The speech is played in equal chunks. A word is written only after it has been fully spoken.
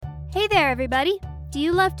Hey there, everybody! Do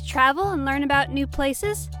you love to travel and learn about new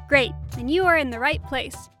places? Great, then you are in the right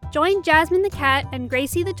place. Join Jasmine the cat and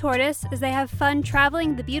Gracie the tortoise as they have fun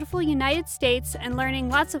traveling the beautiful United States and learning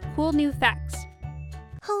lots of cool new facts.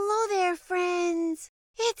 Hello there, friends!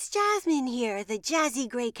 It's Jasmine here, the jazzy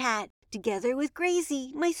gray cat, together with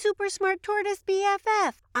Gracie, my super smart tortoise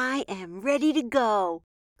BFF. I am ready to go.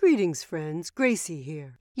 Greetings, friends. Gracie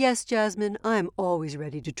here. Yes, Jasmine, I am always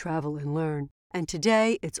ready to travel and learn. And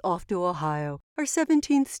today it's off to Ohio, our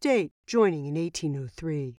 17th state, joining in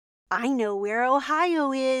 1803. I know where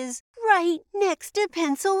Ohio is, right next to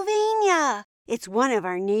Pennsylvania. It's one of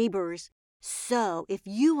our neighbors. So, if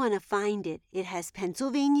you want to find it, it has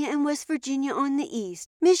Pennsylvania and West Virginia on the east,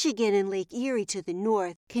 Michigan and Lake Erie to the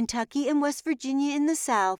north, Kentucky and West Virginia in the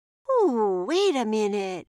south. Ooh, wait a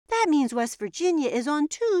minute. That means West Virginia is on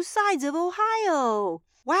two sides of Ohio.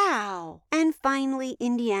 Wow. And finally,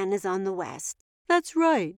 Indiana's on the west. That's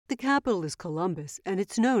right. The capital is Columbus, and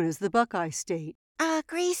it's known as the Buckeye State.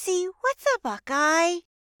 Gracie, what's a buckeye?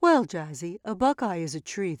 Well, Jazzy, a buckeye is a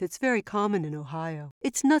tree that's very common in Ohio.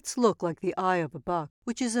 Its nuts look like the eye of a buck,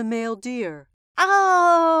 which is a male deer.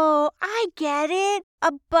 Oh, I get it.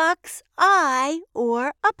 A buck's eye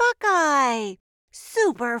or a buckeye.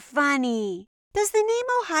 Super funny. Does the name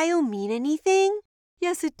Ohio mean anything?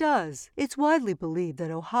 Yes, it does. It's widely believed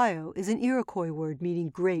that Ohio is an Iroquois word meaning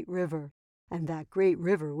great river, and that great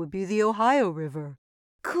river would be the Ohio River.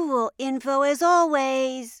 Cool info as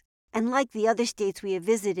always. And like the other states we have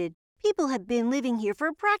visited, people have been living here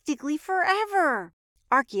for practically forever.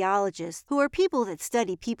 Archaeologists, who are people that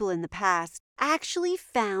study people in the past, actually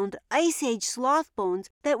found Ice Age sloth bones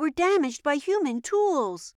that were damaged by human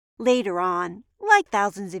tools. Later on, like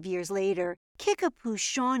thousands of years later, Kickapoo,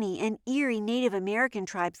 Shawnee, and Erie Native American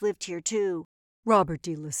tribes lived here too. Robert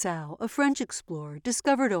de La Salle, a French explorer,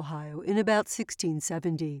 discovered Ohio in about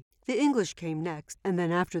 1670. The English came next, and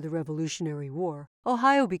then after the Revolutionary War,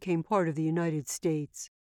 Ohio became part of the United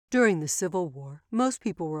States. During the Civil War, most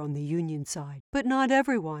people were on the Union side, but not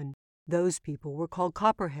everyone. Those people were called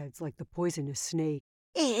copperheads like the poisonous snake.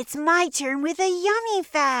 It's my turn with a yummy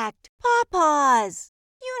fact. Pawpaws.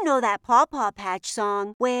 You know that Paw Paw Patch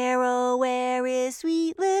song. Where, oh, where is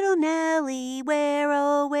sweet little Nellie? Where,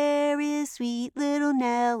 oh, where is sweet little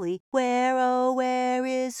Nellie? Where, oh, where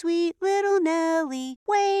is sweet little Nellie?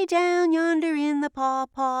 Way down yonder in the Paw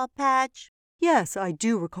Paw Patch. Yes, I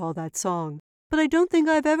do recall that song, but I don't think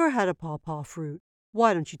I've ever had a pawpaw fruit.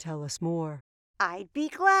 Why don't you tell us more? I'd be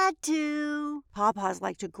glad to. Pawpaws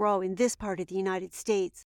like to grow in this part of the United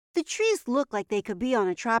States. The trees look like they could be on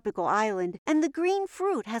a tropical island, and the green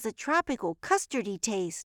fruit has a tropical custardy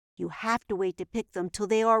taste. You have to wait to pick them till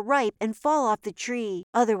they are ripe and fall off the tree.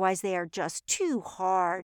 Otherwise, they are just too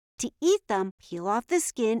hard. To eat them, peel off the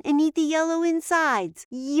skin and eat the yellow insides.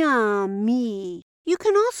 Yummy! You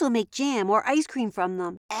can also make jam or ice cream from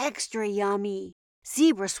them. Extra yummy!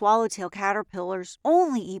 Zebra swallowtail caterpillars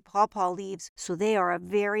only eat pawpaw leaves, so they are a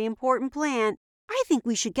very important plant. I think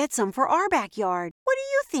we should get some for our backyard. What do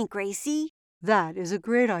you think, Gracie? That is a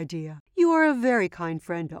great idea. You are a very kind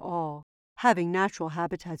friend to all. Having natural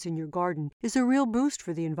habitats in your garden is a real boost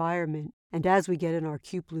for the environment. And as we get in our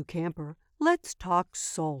cute blue camper, let's talk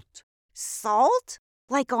salt. Salt?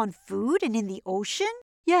 Like on food and in the ocean?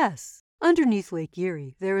 Yes. Underneath Lake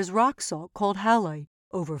Erie, there is rock salt called halite.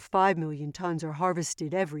 Over 5 million tons are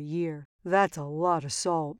harvested every year. That's a lot of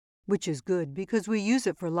salt. Which is good because we use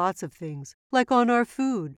it for lots of things, like on our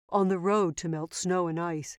food, on the road to melt snow and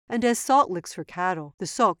ice, and as salt licks for cattle. The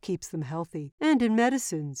salt keeps them healthy, and in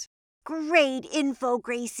medicines. Great info,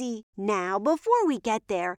 Gracie. Now, before we get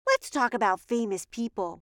there, let's talk about famous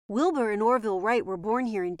people. Wilbur and Orville Wright were born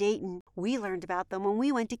here in Dayton. We learned about them when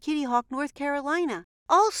we went to Kitty Hawk, North Carolina.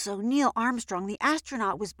 Also, Neil Armstrong, the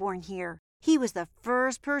astronaut, was born here. He was the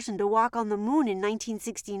first person to walk on the moon in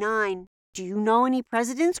 1969. Do you know any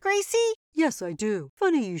presidents, Gracie? Yes, I do.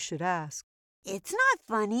 Funny you should ask. It's not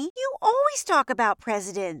funny. You always talk about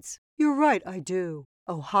presidents. You're right, I do.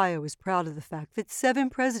 Ohio is proud of the fact that 7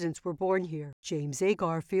 presidents were born here. James A.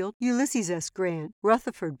 Garfield, Ulysses S. Grant,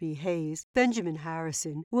 Rutherford B. Hayes, Benjamin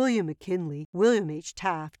Harrison, William McKinley, William H.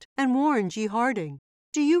 Taft, and Warren G. Harding.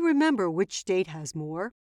 Do you remember which state has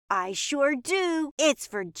more? I sure do. It's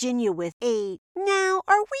Virginia with 8. Now,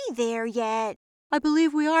 are we there yet? I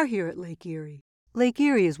believe we are here at Lake Erie. Lake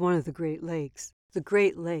Erie is one of the Great Lakes. The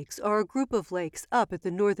Great Lakes are a group of lakes up at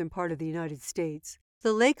the northern part of the United States.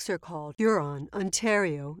 The lakes are called Huron,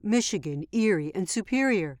 Ontario, Michigan, Erie, and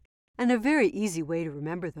Superior. And a very easy way to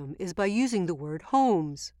remember them is by using the word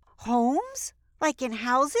homes. Homes? Like in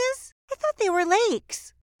houses? I thought they were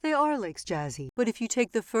lakes. They are lakes, Jazzy, but if you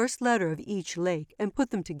take the first letter of each lake and put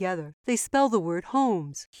them together, they spell the word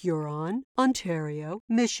homes: Huron, Ontario,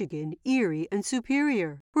 Michigan, Erie, and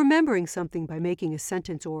Superior. Remembering something by making a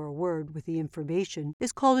sentence or a word with the information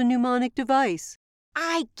is called a mnemonic device.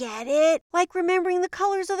 I get it. Like remembering the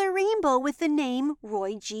colors of the rainbow with the name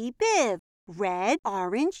Roy G. Biv. Red,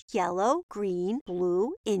 orange, yellow, green,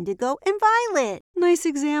 blue, indigo, and violet. Nice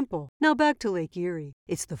example. Now back to Lake Erie.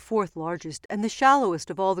 It's the fourth largest and the shallowest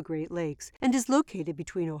of all the Great Lakes and is located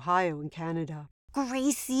between Ohio and Canada.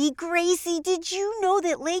 Gracie, did you know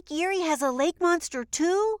that Lake Erie has a lake monster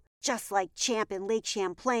too? Just like Champ in Lake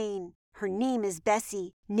Champlain. Her name is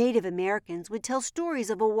Bessie. Native Americans would tell stories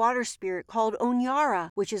of a water spirit called Onyara,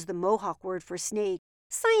 which is the Mohawk word for snake.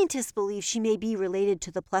 Scientists believe she may be related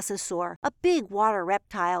to the plesiosaur, a big water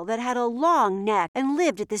reptile that had a long neck and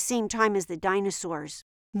lived at the same time as the dinosaurs.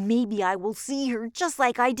 Maybe I will see her just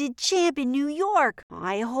like I did Champ in New York.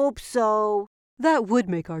 I hope so. That would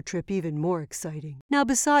make our trip even more exciting. Now,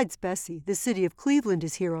 besides Bessie, the city of Cleveland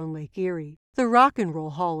is here on Lake Erie. The Rock and Roll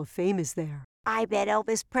Hall of Fame is there. I bet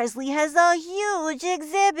Elvis Presley has a huge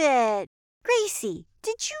exhibit. Gracie,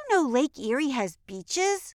 did you know Lake Erie has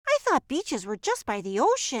beaches? I thought beaches were just by the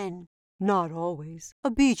ocean. Not always. A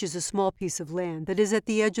beach is a small piece of land that is at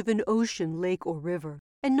the edge of an ocean, lake, or river.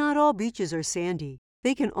 And not all beaches are sandy.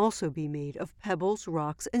 They can also be made of pebbles,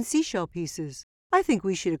 rocks, and seashell pieces. I think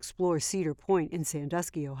we should explore Cedar Point in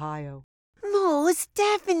Sandusky, Ohio. Most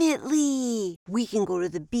definitely. We can go to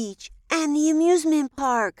the beach and the amusement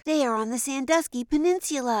park. They are on the Sandusky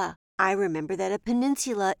Peninsula. I remember that a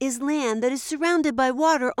peninsula is land that is surrounded by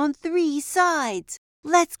water on 3 sides.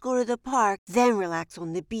 Let's go to the park, then relax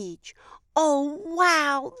on the beach. Oh,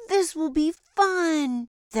 wow, this will be fun.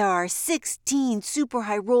 There are 16 super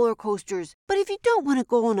high roller coasters, but if you don't want to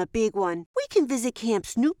go on a big one, we can visit Camp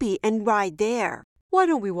Snoopy and ride there. Why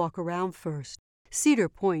don't we walk around first? Cedar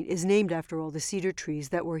Point is named after all the cedar trees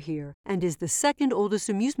that were here and is the second oldest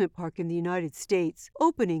amusement park in the United States,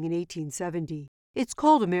 opening in 1870. It's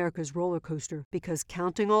called America's roller coaster because,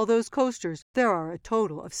 counting all those coasters, there are a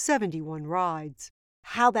total of 71 rides.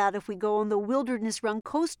 How about if we go on the Wilderness Run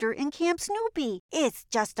coaster in Camp Snoopy? It's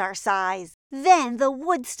just our size. Then the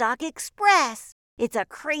Woodstock Express. It's a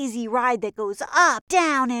crazy ride that goes up,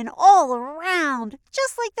 down, and all around,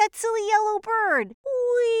 just like that silly yellow bird.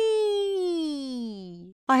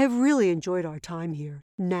 Whee! I have really enjoyed our time here.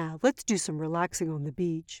 Now, let's do some relaxing on the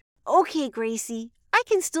beach. Okay, Gracie. I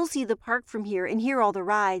can still see the park from here and hear all the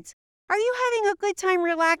rides. Are you having a good time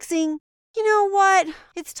relaxing? You know what?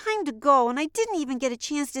 It's time to go, and I didn't even get a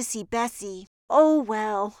chance to see Bessie. Oh,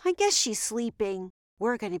 well, I guess she's sleeping.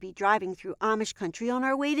 We're going to be driving through Amish country on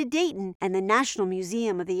our way to Dayton and the National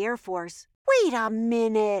Museum of the Air Force. Wait a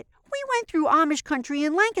minute. We went through Amish country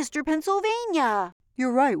in Lancaster, Pennsylvania.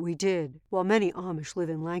 You're right, we did. While many Amish live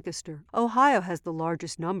in Lancaster, Ohio has the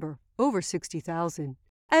largest number, over 60,000.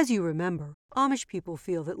 As you remember, Amish people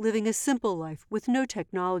feel that living a simple life with no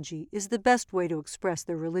technology is the best way to express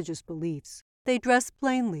their religious beliefs. They dress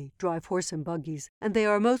plainly, drive horse and buggies, and they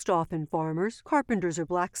are most often farmers, carpenters, or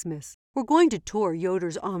blacksmiths. We're going to tour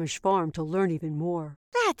Yoder's Amish farm to learn even more.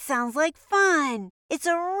 That sounds like fun. It's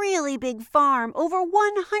a really big farm, over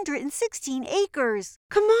 116 acres.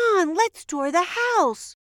 Come on, let's tour the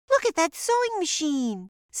house. Look at that sewing machine.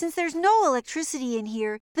 Since there's no electricity in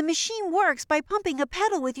here, the machine works by pumping a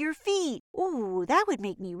pedal with your feet. Ooh, that would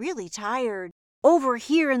make me really tired. Over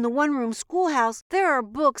here in the one-room schoolhouse, there are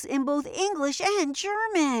books in both English and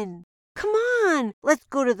German. Come on, let's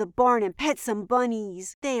go to the barn and pet some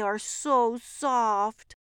bunnies. They are so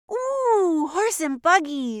soft. Ooh, horse and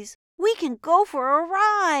buggies. We can go for a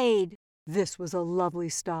ride. This was a lovely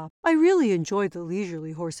stop. I really enjoyed the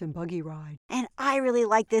leisurely horse and buggy ride. And I really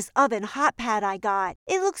like this oven hot pad I got.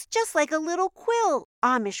 It looks just like a little quilt.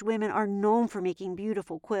 Amish women are known for making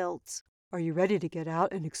beautiful quilts. Are you ready to get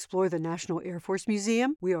out and explore the National Air Force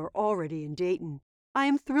Museum? We are already in Dayton. I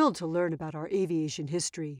am thrilled to learn about our aviation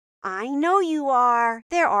history. I know you are.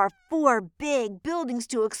 There are 4 big buildings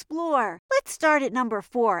to explore. Let's start at number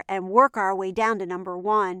 4 and work our way down to number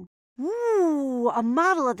 1. Ooh, a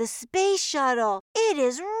model of the space shuttle. It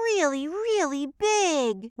is really, really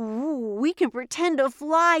big. Ooh, we can pretend to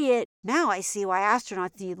fly it. Now I see why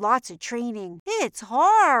astronauts need lots of training. It's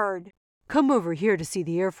hard. Come over here to see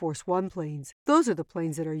the Air Force One planes. Those are the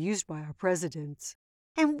planes that are used by our presidents.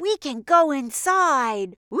 And we can go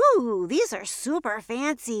inside. Ooh, these are super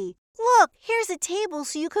fancy. Look, here's a table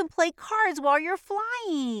so you can play cards while you're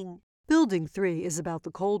flying. Building 3 is about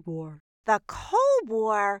the Cold War. The Cold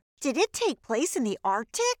War? Did it take place in the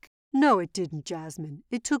Arctic? No, it didn't, Jasmine.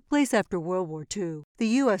 It took place after World War II. The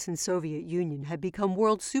U.S. and Soviet Union had become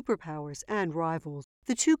world superpowers and rivals.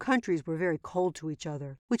 The two countries were very cold to each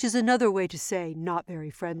other, which is another way to say not very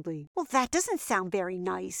friendly. Well, that doesn't sound very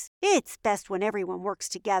nice. It's best when everyone works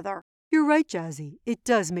together. You're right, Jazzy. It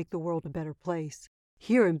does make the world a better place.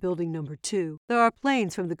 Here in Building Number 2, there are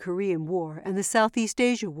planes from the Korean War and the Southeast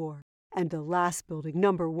Asia War. And the last building,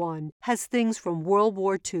 Number 1, has things from World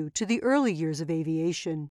War II to the early years of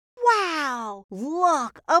aviation. Wow!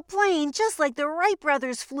 Look, a plane just like the Wright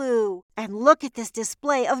brothers flew. And look at this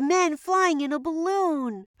display of men flying in a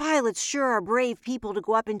balloon. Pilots sure are brave people to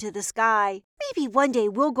go up into the sky. Maybe one day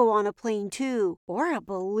we'll go on a plane too, or a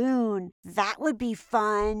balloon. That would be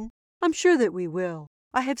fun. I'm sure that we will.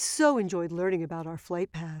 I have so enjoyed learning about our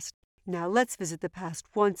flight past. Now let's visit the past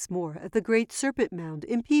once more at the Great Serpent Mound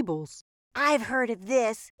in Peebles. I've heard of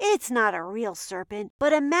this. It's not a real serpent,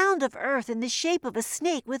 but a mound of earth in the shape of a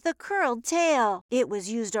snake with a curled tail. It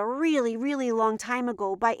was used a really, really long time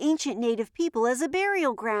ago by ancient native people as a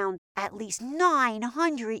burial ground, at least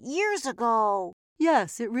 900 years ago.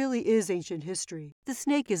 Yes, it really is ancient history. The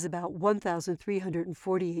snake is about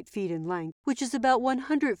 1,348 feet in length, which is about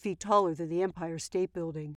 100 feet taller than the Empire State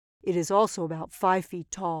Building. It is also about 5 feet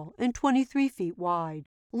tall and 23 feet wide.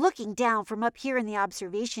 Looking down from up here in the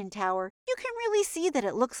observation tower, you can really see that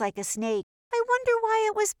it looks like a snake. I wonder why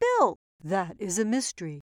it was built. That is a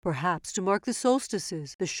mystery. Perhaps to mark the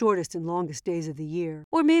solstices, the shortest and longest days of the year.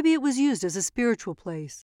 Or maybe it was used as a spiritual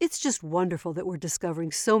place. It's just wonderful that we're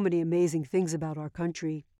discovering so many amazing things about our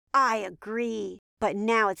country. I agree. But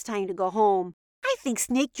now it's time to go home. I think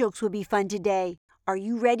snake jokes would be fun today. Are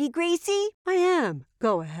you ready, Gracie? I am.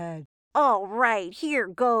 Go ahead. All right, here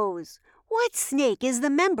goes. What snake is the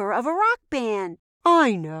member of a rock band?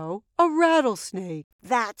 I know. A rattlesnake.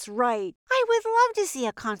 That's right. I would love to see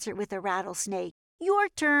a concert with a rattlesnake. Your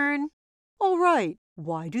turn. All right.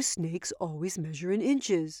 Why do snakes always measure in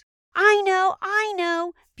inches? I know.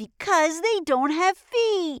 Because they don't have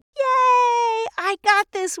feet. Yay! I got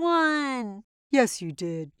this one. Yes, you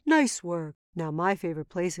did. Nice work. Now, my favorite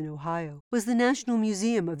place in Ohio was the National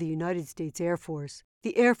Museum of the United States Air Force.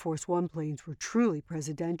 The Air Force One planes were truly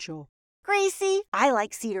presidential. Gracie, I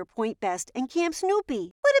like Cedar Point best and Camp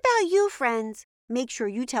Snoopy. What about you, friends? Make sure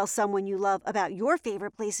you tell someone you love about your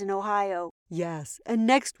favorite place in Ohio. Yes, and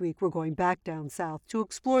next week we're going back down south to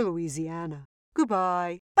explore Louisiana.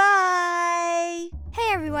 Goodbye. Bye! Hey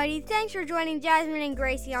everybody, thanks for joining Jasmine and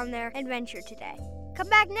Gracie on their adventure today. Come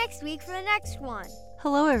back next week for the next one.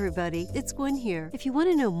 Hello everybody, it's Gwen here. If you want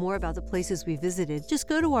to know more about the places we visited, just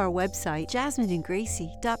go to our website,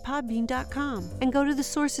 jasmineandgracie.podbean.com, and go to the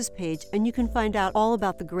sources page and you can find out all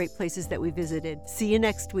about the great places that we visited. See you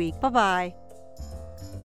next week. Bye-bye.